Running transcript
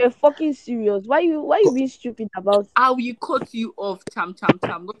You're fucking serious. Why you being stupid about it? I will cut you off, cham cham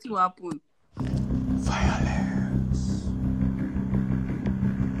cham. Nothing will happen. Violence.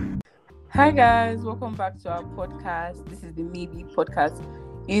 Hi guys, welcome back to our podcast. This is the Maybe podcast.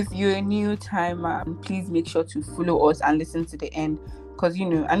 If you're a new timer, please make sure to follow us and listen to the end. Because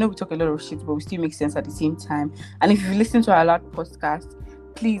I know we talk a lot of shit, but we still make sense at the same time. And if you listen to our last podcast,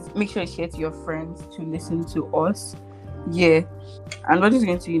 please make sure you share to your friends to listen to us. Yeah. And we're just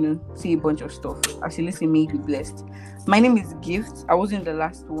going to, say a bunch of stuff. As you listen, may be blessed. My name is Gift. I wasn't the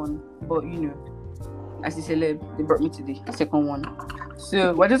last one, but as a celeb, they brought me to the second one.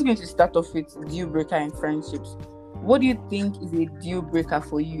 So we're just going to start off with deal breaker in friendships. What do you think is a deal breaker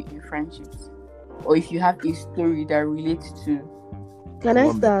for you in friendships? Or if you have a story that relates to... Can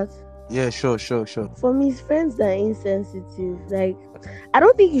I start? Yeah, sure. For me, it's friends that are insensitive. Like, I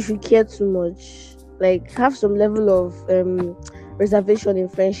don't think you should care too much. Like, have some level of reservation in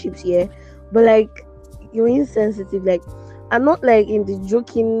friendships, yeah. But like, you're insensitive. Like, I'm not like in the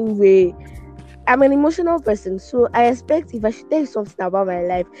joking way. I'm an emotional person, so I expect if I should tell you something about my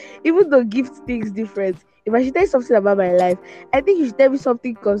life, even though Gift thinks different, if I should tell you something about my life, I think you should tell me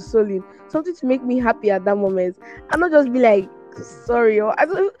something consoling, something to make me happy at that moment, and not just be like, sorry, or I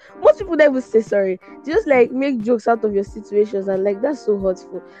don't. Most people never say sorry. They just like make jokes out of your situations, and like that's so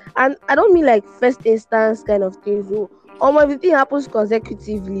hurtful. And I don't mean like first instance kind of things. Or everything happens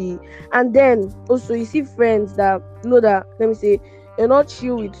consecutively, and then also you see friends that know that, let me say, you're not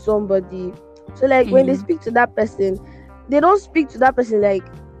chill with somebody. So like when they speak to that person, they don't speak to that person like.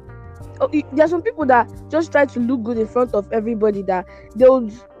 There are some people that just try to look good in front of everybody, that they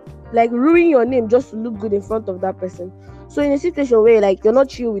would like ruin your name just to look good in front of that person. So in a situation where like you're not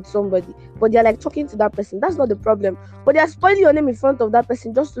chill with somebody, but they're like talking to that person, that's not the problem. But they're spoiling your name in front of that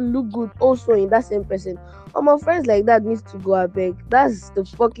person just to look good also in that same person. My friends like that needs to go abeg. That's the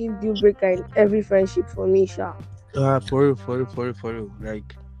fucking deal breaker in every friendship for me, Sha. For real.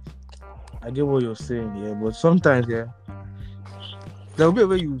 Like, I get what you're saying, yeah, but sometimes, yeah, there'll be a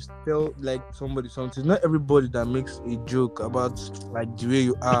way you tell like somebody something. Not everybody that makes a joke about like the way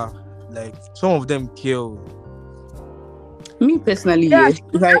you are. Like, some of them kill. Me personally, Yeah,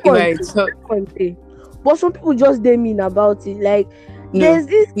 but some people just they mean about it. Like, there's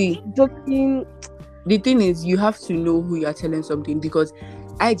this joking. The thing is, you have to know who you are telling something, because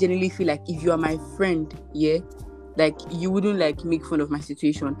I genuinely feel like if you are my friend, yeah, like you wouldn't like make fun of my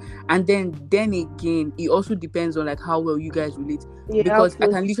situation. And then again, it also depends on like how well you guys relate. Yeah, because I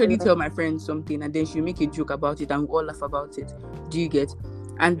can literally tell my friend something and then she'll make a joke about it and we all laugh about it. Do you get?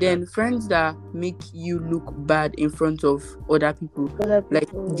 And then friends that make you look bad in front of other people, like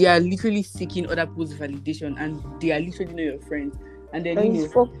they are literally seeking other people's validation and they are literally not your friends. And then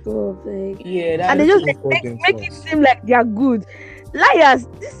it's fucked up, like, yeah, and they just make it seem like they are good. Liars,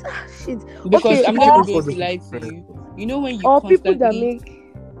 this shit. Because I'm not going to lie to you. You know when you constantly people that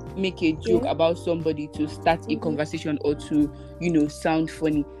make a joke about somebody to start a conversation or to sound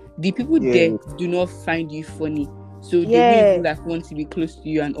funny, the people there do not find you funny, so they will even like want to be close to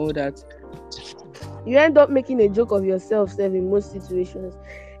you and all that. You end up making a joke of yourself in most situations.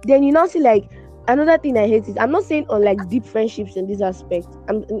 Then you now see like another thing I hate is, I'm not saying on like deep friendships in this aspect.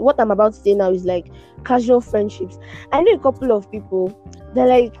 What I'm about to say now is like casual friendships. I know a couple of people that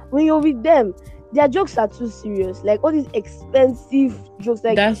like when you're with them, their jokes are too serious. Like all these expensive jokes.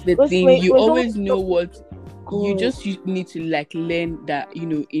 Like that's the thing. You always know what. You just need to like learn that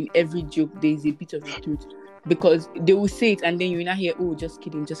in every joke there is a bit of the truth. Because they will say it and then you now hear, oh, just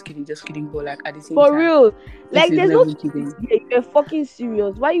kidding, but like at the same time, for real, like there's no kidding. You're fucking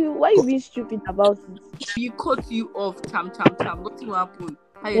serious. Why you being stupid about it? You cut you off, cham. Nothing will happen.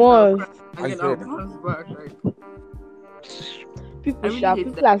 What?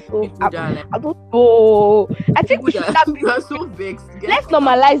 People are so. I don't know. I think we should start. You are so vexed. Let's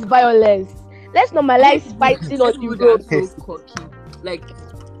normalize violence. Let's normalize fighting on the road. So cocky. Like,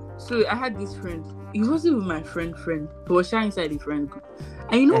 so I had this friend. He wasn't with my friend. He was shy inside the friend group.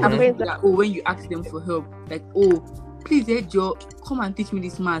 And like, when you ask them for help, like, oh, please, Joe, come and teach me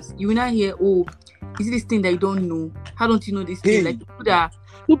this math. You will not hear, oh, is it this thing that you don't know? How don't you know this thing? Like, people that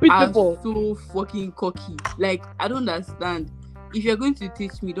are so fucking cocky. Like, I don't understand. If you're going to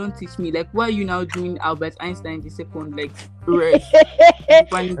teach me, don't teach me. Like, why are you now doing Albert Einstein the second? Like,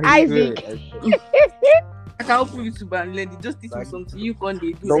 Isaac. I can help you to learn it. Just teach me something. You can't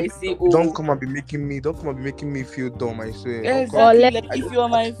do. Don't come and be making me feel dumb. I swear. Exactly. Like, if you're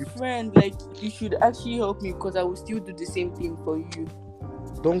my friend, like you should actually help me, because I will still do the same thing for you.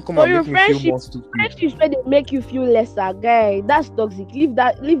 Don't come and make me feel more stupid. Friendships where they make you feel lesser, guy. That's toxic. Leave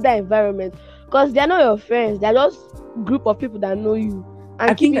that environment, because they're not your friends. They're just group of people that know you,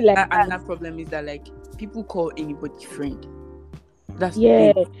 I keep think it like that that. another problem is that like people call anybody friend. That's the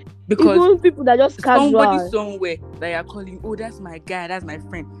Yeah. thing. Because Even people that just somebody casual. somewhere that you're calling, oh, that's my guy, that's my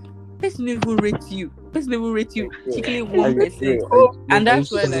friend. Person don't even rate you. Person don't even rate you. Chicken 1%. And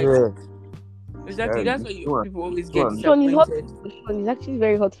that's why like exactly that's why people always get Sean is hot. disappointed. Sean is actually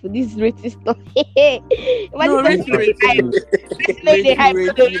very hot for this racist stuff. No, Imagine rate you. they hype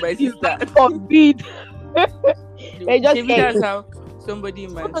Rate to you, my you sister. forbid. They just Maybe that's how somebody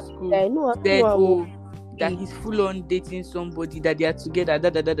in my school I know, said, oh, that he's full on dating somebody, that they are together,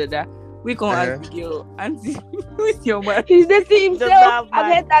 da. We can't ask the girl, auntie, who is your man? He's dating himself.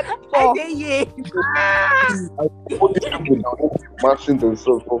 I've heard that I before. say yeah. All these people that matching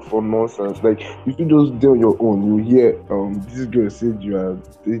themselves up for nonsense. Like if you just do on your own, you hear this girl said you are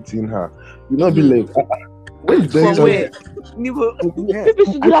dating her. You not be like, where's From the where? Nibo. People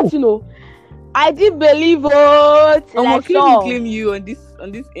should do that, you know. I didn't believe it. Till I Claim saw. claim you on this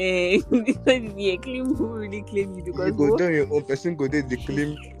yeah, claim who really claim you because You go down your own person, go there, they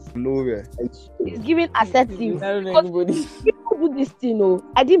claim nowhere. It's giving assertive. I don't know Because anybody. people do this thing, no.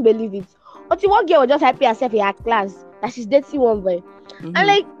 I didn't believe it. Until one girl was just happy herself in her class that she's dating one boy. And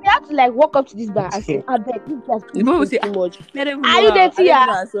like they have to like walk up to this bar and say, I beg this guy's The boy will say, too much. I don't even Are know you how- dating I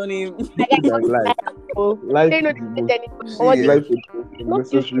her? don't even know her surname. Life They know is the they most date anybody. life is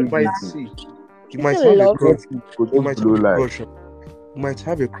necessary. You might duty. see. You might Still have a love. crush. Go You might just blow have a life. crush. You might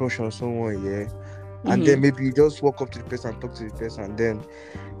have a crush on someone, yeah. And then maybe you just walk up to the person and talk to the person, and then.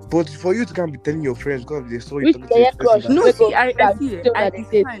 But for you to can't be telling your friends because they saw you Which talking to they the crush. person. No, Because see, I that feel still that they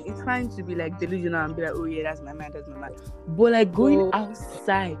date. it's fine to be like delusional and be like, oh yeah, that's my man, But like going Oh.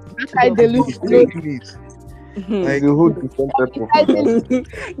 outside, I to delusion. It's a whole different type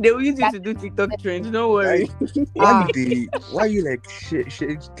of they will use you to do TikTok trends. Don't worry. Why you like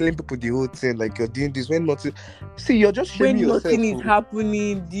telling people the whole thing like you're doing this when nothing? See, you're just When shaming yourself. nothing is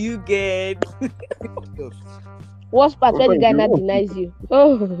happening, do you get? Worst part when the Sometimes guy you not want denies you.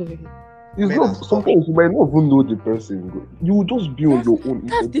 Oh, It's not, sometimes you might not even know the person. You will just be on your own.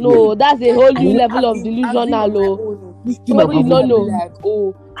 That's the no, that's a whole new I've level of been on delusional. my Oh, own. This thing Nobody I've don't happened- know. Like,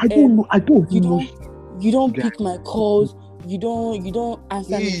 oh, I don't know. I don't you even know. you don't Yeah. pick my calls. You don't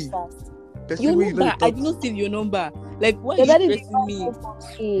answer me Yeah. fast. Person Your wey you number, know I you did not save your number. Like, why Your are daddy you did stressing me?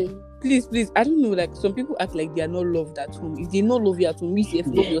 Okay. Please, I don't know. Like, some people act like they are not loved at home. If they not love you at home, you say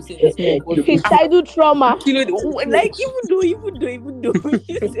love yourself. It's more His childhood trauma. you know, like even though you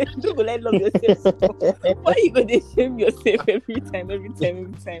say don't go like love yourself. Why you gonna shame yourself every time?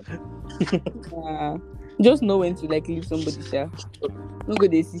 Just know when to like leave somebody, sha. Not go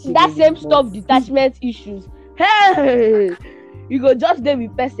dey see shit That when same they stuff, must. detachment issues. Hey, you go just there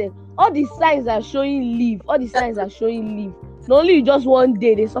with person. All the signs are showing leave. Not only you just one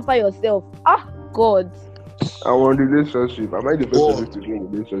day they suffer yourself. Ah, God. Our relationship. Am I the Whoa. person to be in a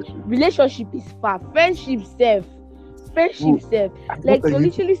relationship? Relationship is far. Friendship self. Like you're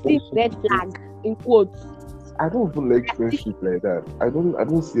literally seeing red flag in quotes. I don't even like friendship like that. I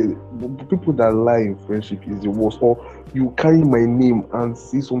don't see it. The people that lie in friendship is the worst. Or you carry my name and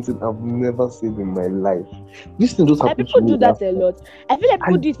see something I've never said in my life. This thing just Like happened people to me. do that last a night. lot. I feel like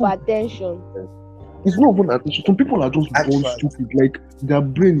people I do it for attention. It's not even attention. Some people are just born Actually. stupid. Like their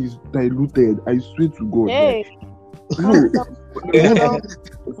brain is diluted. I swear to God. Hey, Like, no,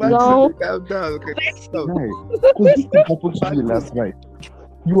 No. Calm down, okay. Stop. because this thing happened to me last night.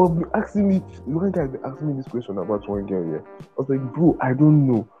 You have been asking me. One guy has been asking me this question about one girl here. I was like, bro, I don't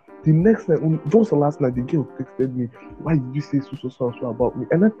know. The next night, just last night, the girl texted me, why did you say so about me?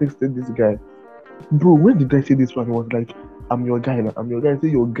 And I texted this guy, bro, when did I say this one? He was like, I'm your guy now. I'm your guy. I say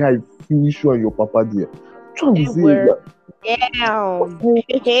your guy, finish you and your papa there. Trying to say Word. that. Damn.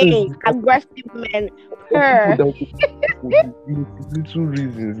 Hey, aggressive man. Her. Little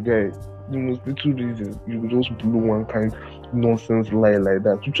reasons, guy. The most little reasons you just blow one kind nonsense lie like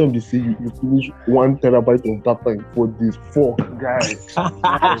that. You trying to say you finish 1 terabyte of data in 4 days. Fuck, guys.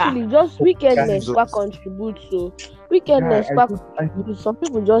 Actually, just wickedness Jesus. can contribute. So wickedness Guy, can I contribute. Some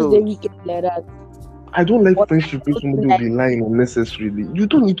people just So- they wicked like that. I don't like friendship if somebody will be lying unnecessarily. You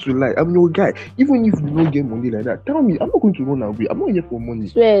don't need to lie. I'm your guy. Even if you don't get money like that, tell me. I'm not going to run away. I'm not here for money.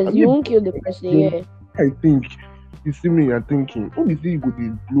 Swears, I'm you here- won't kill the person. Yeah. I think you see me and thinking, oh, you say you go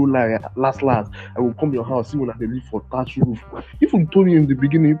the blow lie last. I will come to your house, see when I live for thatch roof. If you told me in the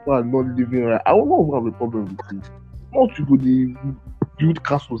beginning people are not living right, I will not have a problem with you. Not you go the build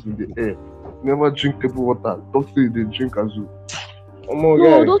castles in the air. Never drink table water. Don't say they drink as you. Oh my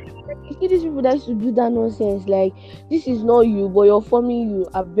No, God. those you see these people that used to do that nonsense. Like, this is not you, but you're forming you.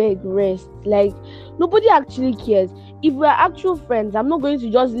 I beg, rest. Like, nobody actually cares. If we're actual friends, I'm not going to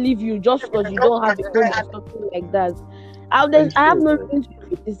just leave you just because you don't have a phone or something like that. I have no reason to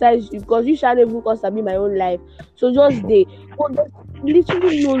criticize you because you shall even cause me my own life. So just they. But there's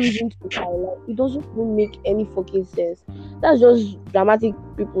literally no reason to cry. Like it doesn't even make any fucking sense. That's just dramatic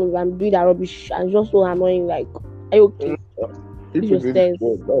people and do that rubbish and just so annoying. Like, are you okay? People Use your in this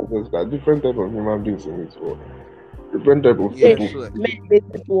sense. world, that's just that different type of human beings in this world. Different type of Yeah, people. so like, Men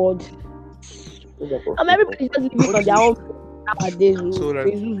basic word. Different type of Everybody's just living on their own nowadays. So,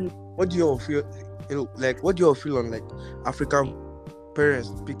 like, what do you all feel? Like, what do you all feel on like African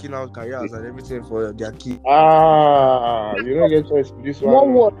parents picking out careers and everything for their kids? You don't get choice in this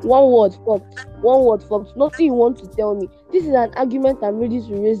one. One word, fucked. Nothing you want to tell me. This is an argument I'm ready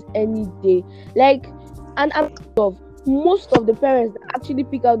to raise any day. Like, and I'm of most of the parents that actually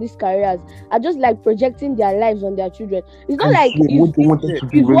pick out these careers are just like projecting their lives on their children. It's not like what they wanted to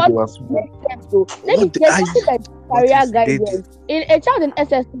do when they were small. Let me tell you something like career guidance. In a child in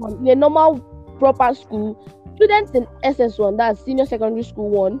SS1, in a normal proper school, students in SS1, that's senior secondary school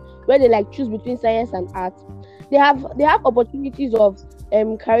 1, where they like choose between science and art, they have opportunities of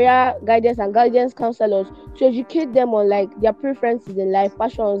career guidance and guidance counselors to educate them on like their preferences in life,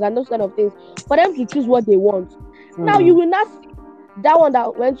 passions, and those kind of things for them to choose what they want. Now you will not see that one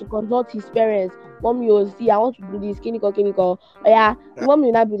that went to consult his parents. Mommy will see, I want to do this, clinical. Oh yeah, mommy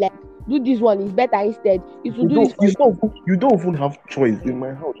will not be like, do this one, it's better instead. It will do this. You don't even have choice in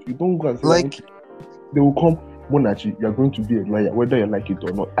my house. You don't go and say, Like, they will come, Monachi, you're going to be a liar, whether you like it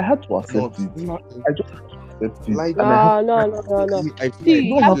or not. I had to accept it. I just had to accept it. Like, No. See,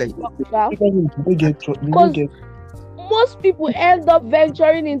 you have to talk, You don't get. most people end up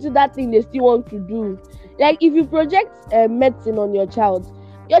venturing into that thing they still want to do. Like if you project medicine on your child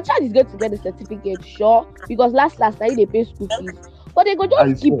is going to get a certificate, sure, because last now they pay school fees, but they go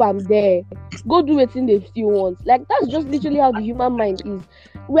just keep them there, go do anything they still want. Like that's just literally how the human mind is.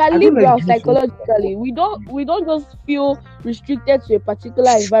 We are liberal psychologically. We don't just feel restricted to a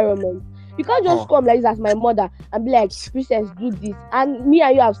particular environment. You can't just come like this as my mother and be like, Princess, do this. And me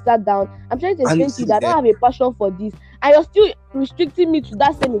and you have sat down. I'm trying to explain to you that I don't have a passion for this. And you're still restricting me to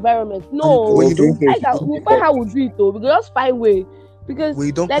that same environment. No. We'll find how we'll do it though. We'll just find way. Because when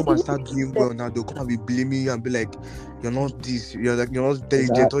you don't like, come and start doing well now, they'll come and be blaming you and be like, you're not this, you're not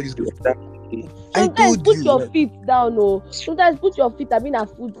intelligent, all this. Sometimes put your feet down, sometimes put your feet,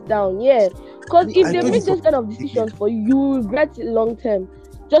 foot down, yeah. Because if they make those kind of decisions for you, you will regret it long term.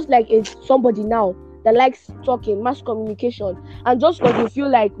 Just like it's somebody now that likes talking, mass communication, and just because you feel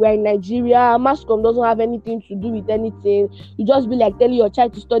like we're in Nigeria, mass com doesn't have anything to do with anything, you just be like telling your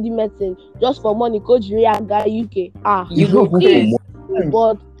child to study medicine just for money, coach guy UK. You go crazy.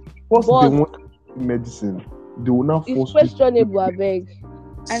 But they want medicine, they will not force it's questionable, I beg.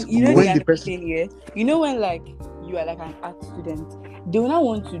 And you know the person here, you know when like you are like an art student, they will not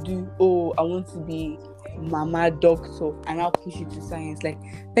want to do, I want to be mama doctor and I'll push you to science. Like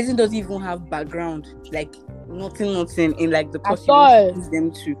person doesn't even have background, like nothing in like the course you push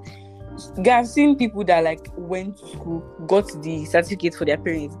them to. I've seen people that like went to school, got the certificate for their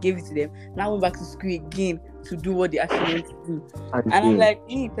parents, gave it to them, now went back to school again to do what they actually want to do. And I'm like,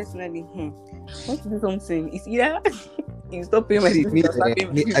 me personally, want to do something. It's either you stop paying my I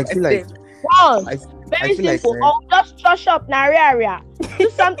feel like very simple. Just shut up, area. Do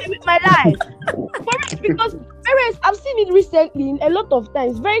something with my life. Because parents, I've seen it recently a lot of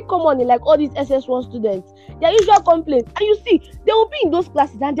times, very common in like all these SS1 students. Their usual complaint, and you see, they will be in those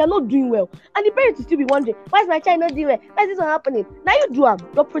classes and they're not doing well. And the parents will still be wondering, why is my child not doing well? Why is this not happening? Now you do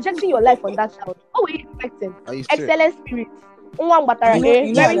you're projecting your life on that child. What were you expecting? Excellent spirit.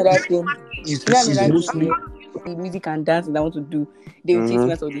 Music and dancing I want to do, they will chase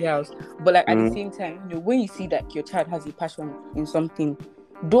me out of the house. But like at the same time, when you see that your child has a passion in something,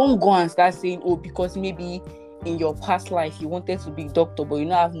 don't go and start saying, because maybe in your past life you wanted to be a doctor but you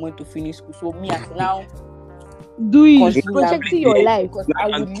now have money to finish school, so me as now do it, protecting your life, because I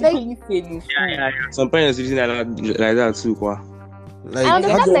would literally fail in school. Yeah. Some parents reason like that too, like, I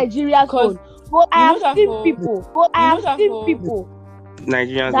understand Nigeria's own, but I have seen people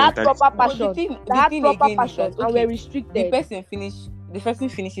Nigerians that had proper passion, and were restricted. The person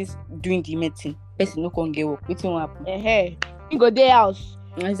finishes doing the medicine, person no can get work. Wetin will happen? You go their house.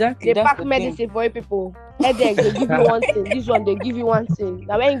 Exactly. They pack medicine for you people. Headache, they give you one thing. This one, they give you one thing.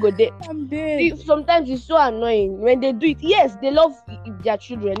 Now when you go there, see, sometimes it's so annoying when they do it. Yes, they love their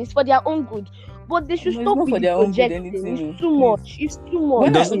children. It's for their own good. But they should stop with the projecting. It's too much.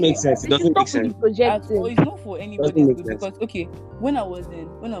 It doesn't make sense. It doesn't make sense. It's not for anybody's good because when I was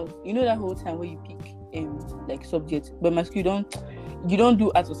that whole time where you pick like subjects, but my school you don't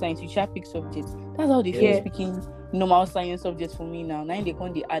do arts or science, you shall pick subjects. That's how they feel speaking normal science subjects for me now. Now they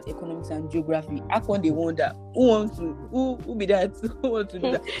come they add economics and geography. I come they wonder who be that? Who want to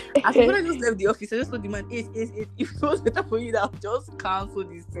do that? As soon as I just left the office, I just told the man, if it was better for you, that just cancel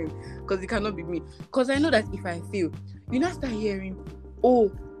this thing because it cannot be me. Because I know that if I fail, you now start hearing,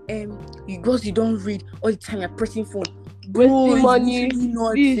 because you don't read all the time, you're pressing phone. Wasting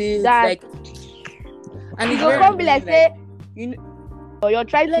money, this, that. Like, and it's you can't be like, say, you know, or you're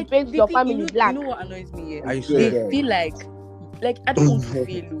trying to paint your family black. You know what annoys me here? I They feel like I don't want to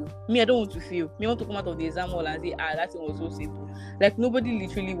fail. Me, I don't want to fail. Me, I want to come out of the exam hall and say, that thing was so simple. Like, nobody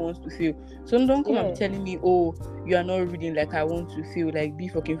literally wants to fail. So don't come and telling me, you are not reading like I want to fail. Like, be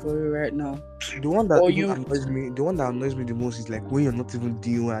fucking for real right now. The one that annoys me the most is like when you're not even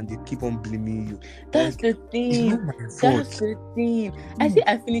doing well and they keep on blaming you. That's the thing. That's the thing. I say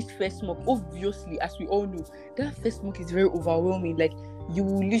I finished first mock. Obviously, as we all know, that first mock is very overwhelming. Like, you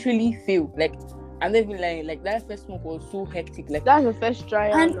will literally fail. Like, I'm not even lying. Like, that first mock was so hectic. Like, that's your first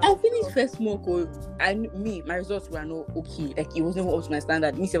trial. And I finished first mock, and my results were not okay. Like, it wasn't up to my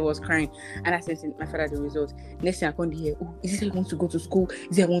standard. Me was crying, and I sent my father the results. Next thing I come here, is this how you want to go to school? Is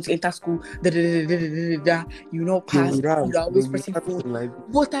this how you want to enter school? You know, pass. You're always pressing phone.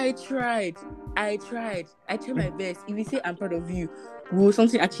 But I tried my best. If you say I'm proud of you, will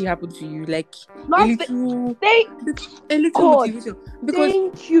something actually happen to you? Like a little motivation. Because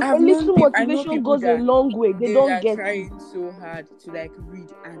thank you. A little motivation goes a long way. They don't get trying so hard to like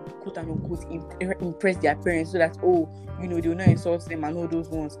read and quote unquote impress their parents so that they will not insult them and all those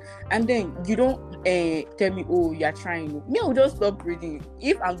ones. And then you don't tell me you are trying. Me, I will just stop reading.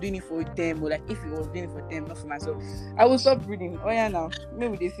 If I'm doing it for them, or like if it was doing it for them, not for myself, I will stop reading. Now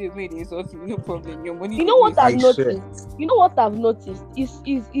maybe they feel maybe they insult me, no problem. Your money. You know what I've noticed is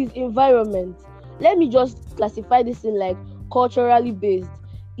environment. Let me just classify this in like culturally based.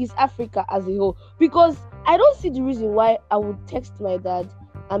 Is Africa as a whole, because I don't see the reason why I would text my dad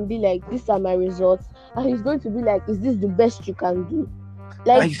and be like, these are my results, and he's going to be like, is this the best you can do?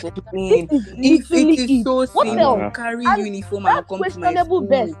 Like, this is literally it. So what else? Carry and uniform and come to my school.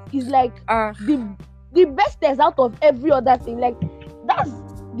 Best is like the best test out of every other thing. Like, that's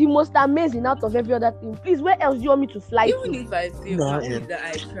the most amazing out of every other thing. Please, where else do you want me to fly? Even if I fail, that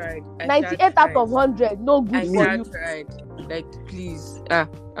I tried. 98 out of 100, no good for you. Tried. Like, please, I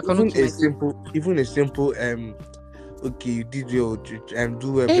cannot even a simple okay, you did your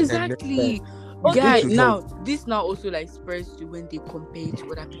do everything. Exactly. Guy, this now also like spurs to when they compare it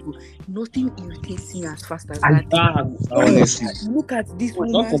to other people. Nothing irritates me as fast as that. Honestly, look at this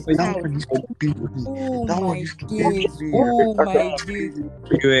one. Oh my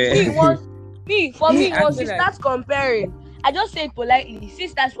days. For me, once she starts comparing, I just say it politely.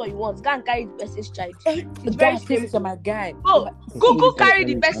 Since that's what you want, go and carry the person's child. It's very simple, my guy. Go carry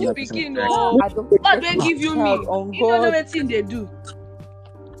the person begin. God will give you me. You don't know anything they do.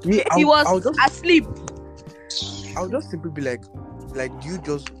 He was asleep. I'll just simply be like,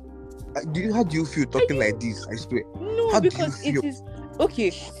 how do you feel talking like this? I swear. No, because it is okay.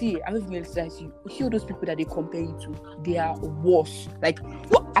 See, I'm not going to say you. See all those people that they compare you to, they are worse. Like,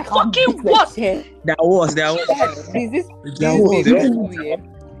 I fucking worse. They're worse. There's this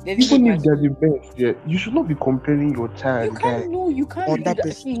even if they're the best, you should not be comparing your child. You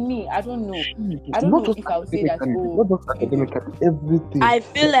can't see me. I don't know. I don't know if I would say that. Not just academically, everything. I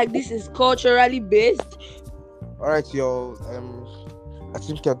feel like this is culturally based. All right, y'all. I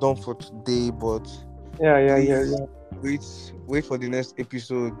think you're done for today, but yeah. Wait for the next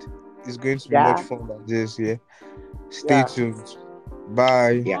episode. It's going to be much fun like this. Yeah. Stay tuned.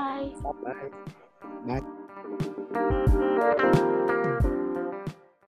 Bye. Bye. Bye.